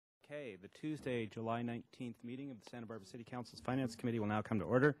Okay, the Tuesday, July 19th meeting of the Santa Barbara City Council's Finance Committee will now come to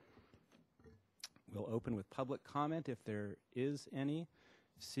order. We'll open with public comment if there is any.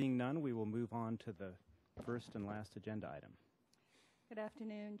 Seeing none, we will move on to the first and last agenda item. Good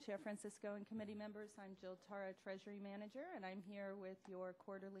afternoon, Chair Francisco and committee members. I'm Jill Tara, Treasury Manager, and I'm here with your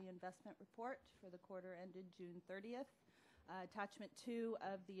quarterly investment report for the quarter ended June 30th. Attachment 2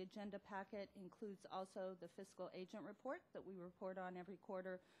 of the agenda packet includes also the fiscal agent report that we report on every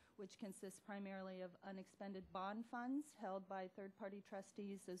quarter, which consists primarily of unexpended bond funds held by third-party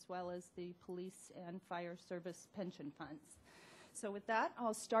trustees, as well as the police and fire service pension funds. So with that,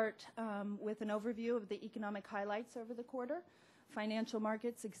 I'll start with an overview of the economic highlights over the quarter. Financial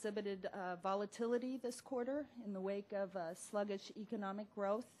markets exhibited volatility this quarter in the wake of sluggish economic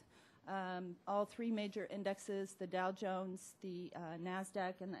growth. All three major indexes, the Dow Jones, the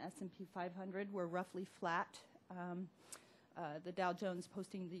NASDAQ, and the S&P 500 were roughly flat. The Dow Jones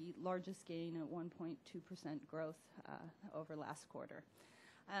posting the largest gain at 1.2% growth over last quarter.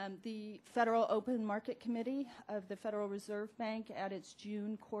 The Federal Open Market Committee of the Federal Reserve Bank at its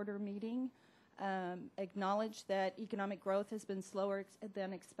June quarter meeting acknowledged that economic growth has been slower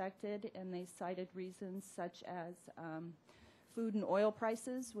than expected, and they cited reasons such as food and oil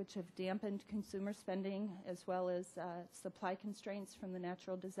prices, which have dampened consumer spending, as well as supply constraints from the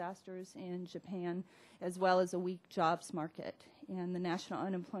natural disasters in Japan, as well as a weak jobs market. And the national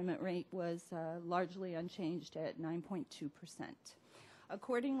unemployment rate was largely unchanged at 9.2%.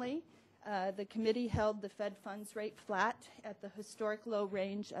 Accordingly, the committee held the Fed funds rate flat at the historic low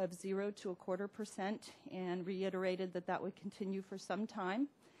range of 0 to 0.25% and reiterated that that would continue for some time.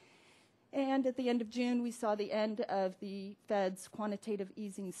 And at the end of June, we saw the end of the Fed's quantitative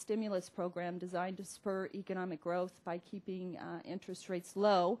easing stimulus program designed to spur economic growth by keeping interest rates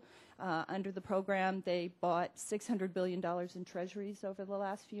low. Under the program, they bought $600 billion in treasuries over the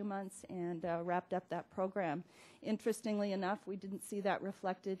last few months and wrapped up that program. Interestingly enough, we didn't see that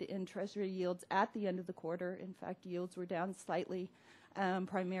reflected in treasury yields at the end of the quarter. In fact, yields were down slightly,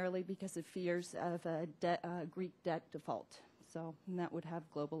 primarily because of fears of a Greek debt default. So that would have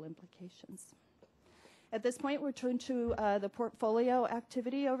global implications. At this point, we're turning to the portfolio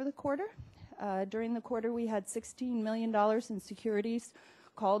activity over the quarter. During the quarter, we had $16 million in securities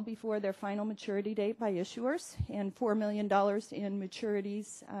called before their final maturity date by issuers, and $4 million in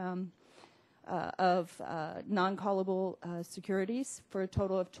maturities of non-callable securities for a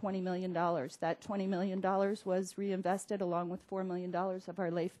total of $20 million. That $20 million was reinvested along with $4 million of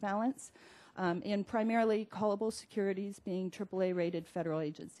our LAIF balance in primarily callable securities, being AAA rated federal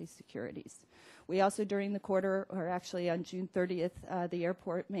agency securities. We also during the quarter, or actually on June 30th, the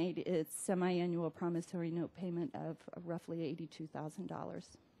airport made its semi-annual promissory note payment of roughly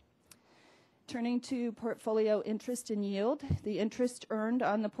 $82,000. Turning to portfolio interest and yield, the interest earned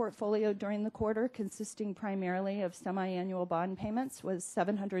on the portfolio during the quarter, consisting primarily of semi-annual bond payments, was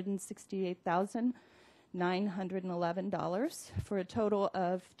 $768,911 for a total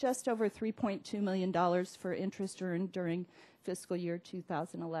of just over $3.2 million for interest earned during fiscal year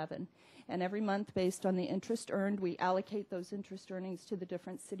 2011. And every month, based on the interest earned, we allocate those interest earnings to the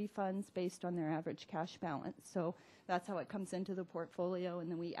different city funds based on their average cash balance. So that's how it comes into the portfolio, and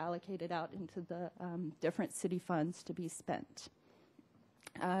then we allocate it out into the different city funds to be spent.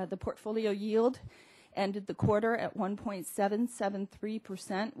 The portfolio yield ended the quarter at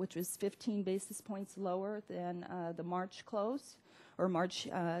 1.773%, which was 15 basis points lower than the March close, or March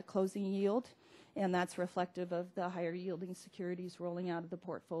closing yield. And that's reflective of the higher yielding securities rolling out of the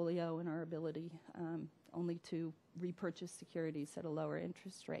portfolio and our ability only to repurchase securities at a lower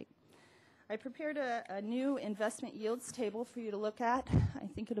interest rate. I prepared a new investment yields table for you to look at. I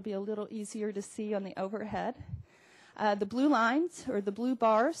think it'll be a little easier to see on the overhead. The blue lines, or the blue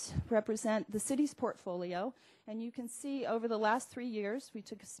bars, represent the city's portfolio. And you can see over the last 3 years, we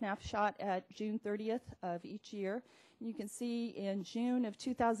took a snapshot at June 30th of each year. You can see in June of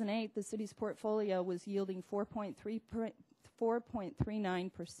 2008, the city's portfolio was yielding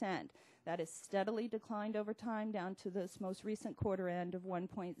 4.39%. That has steadily declined over time down to this most recent quarter end of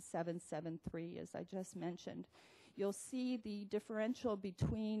 1.773, as I just mentioned. You'll see the differential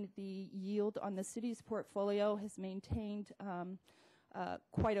between the yield on the city's portfolio has maintained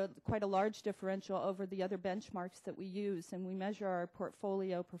quite a large differential over the other benchmarks that we use, and we measure our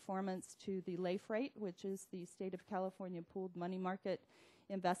portfolio performance to the LAIF rate, which is the State of California Pooled Money Market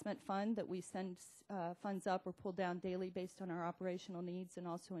Investment Fund that we send funds up or pull down daily based on our operational needs, and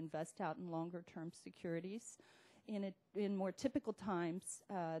also invest out in longer-term securities. In more typical times,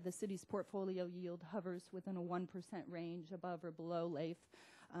 the city's portfolio yield hovers within a 1% range above or below LAIF.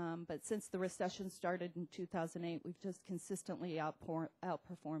 But since the recession started in 2008, we've just consistently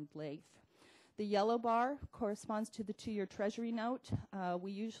outperformed LAIF. The yellow bar corresponds to the 2-year Treasury note.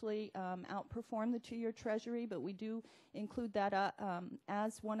 We usually outperform the 2-year Treasury, but we do include that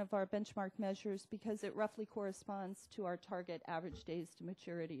as one of our benchmark measures because it roughly corresponds to our target average days to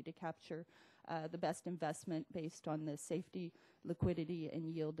maturity to capture the best investment based on the safety, liquidity, and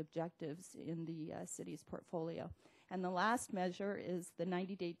yield objectives in the city's portfolio. And the last measure is the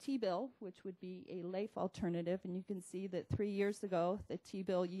 90-day T-bill, which would be a LAIF alternative. And you can see that 3 years ago, the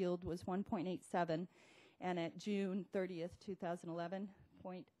T-bill yield was 1.87, and at June 30th, 2011,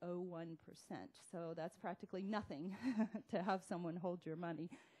 0.01%. So that's practically nothing to have someone hold your money.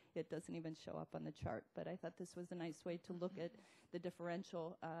 It doesn't even show up on the chart. But I thought this was a nice way to look at the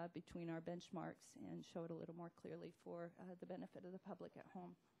differential between our benchmarks and show it a little more clearly for the benefit of the public at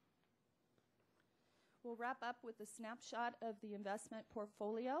home. We'll wrap up with a snapshot of the investment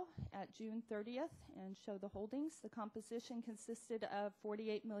portfolio at June 30th and show the holdings. The composition consisted of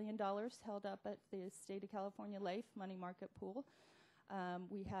 $48 million held up at the State of California LAIF money market pool.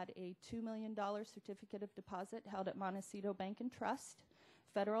 We had a $2 million certificate of deposit held at Montecito Bank and Trust.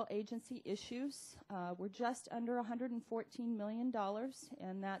 Federal agency issues were just under $114 million,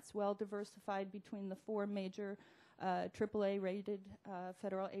 and that's well diversified between the 4 major AAA-rated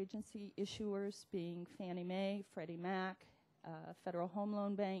federal agency issuers being Fannie Mae, Freddie Mac, Federal Home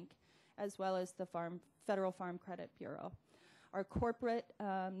Loan Bank, as well as the Federal Farm Credit Bureau. Our corporate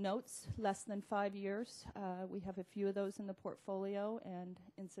notes, less than 5 years, we have a few of those in the portfolio, and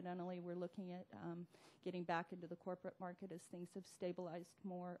incidentally, we're looking at getting back into the corporate market as things have stabilized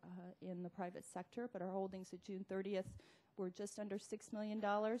more in the private sector. But our holdings at June 30th were just under $6 million,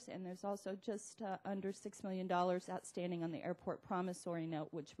 and there's also just under $6 million outstanding on the airport promissory note,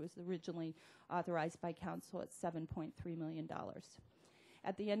 which was originally authorized by council at $7.3 million.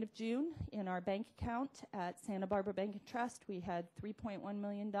 At the end of June, in our bank account at Santa Barbara Bank and Trust, we had $3.1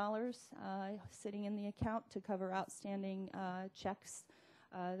 million sitting in the account to cover outstanding checks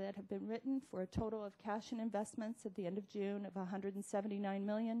that have been written for a total of cash and investments at the end of June of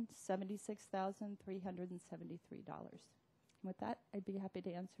 $179,076,373. With that, I'd be happy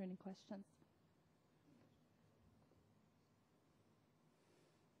to answer any questions.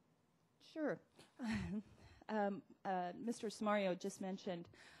 Sure. Mr. Samario just mentioned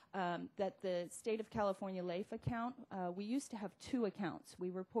that the State of California LAIF account, we used to have 2 accounts. We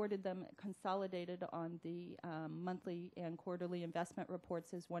reported them consolidated on the monthly and quarterly investment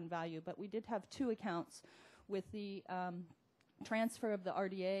reports as one value, but we did have 2 accounts with the transfer of the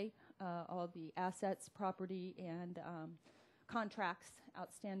RDA, all the assets, property, and contracts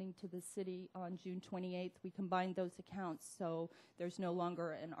outstanding to the city on June 28th. We combined those accounts, so there's no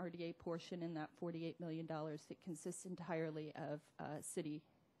longer an RDA portion in that $48 million. It consists entirely of city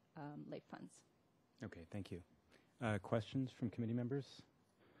LAIF funds. Okay, thank you. Questions from committee members?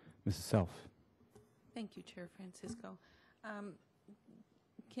 Mrs. Self. Thank you, Chair Francisco.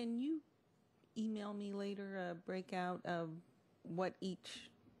 Can you email me later a breakout of what each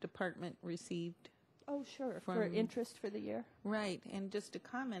department received? Oh, sure, for interest for the year. Right, and just a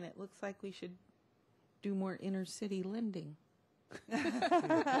comment, it looks like we should do more inner-city lending.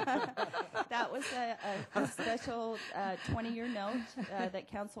 That was a special 20-year note that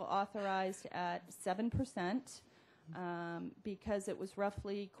council authorized at 7% because it was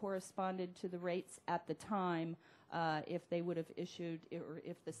roughly corresponded to the rates at the time if they would have issued, or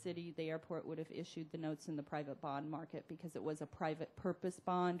if the city, the airport would have issued the notes in the private bond market, because it was a private purpose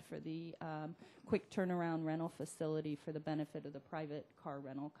bond for the quick turnaround rental facility for the benefit of the private car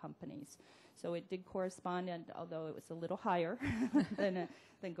rental companies. So it did correspond, and although it was a little higher than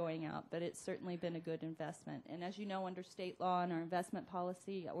going out, but it's certainly been a good investment. And as you know, under state law and our investment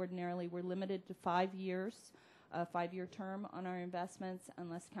policy, ordinarily we're limited to 5 years, a 5-year term on our investments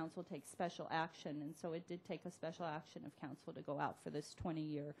unless council takes special action. And so it did take a special action of council to go out for this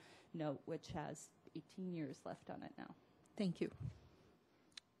 20-year note, which has 18 years left on it now. Thank you.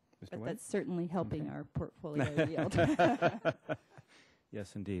 Mr. But White? that's certainly helping our portfolio yield.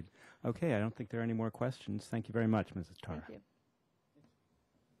 Yes, indeed. Okay, I don't think there are any more questions. Thank you very much, Mrs. Tarr. Thank you.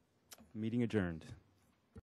 Meeting adjourned.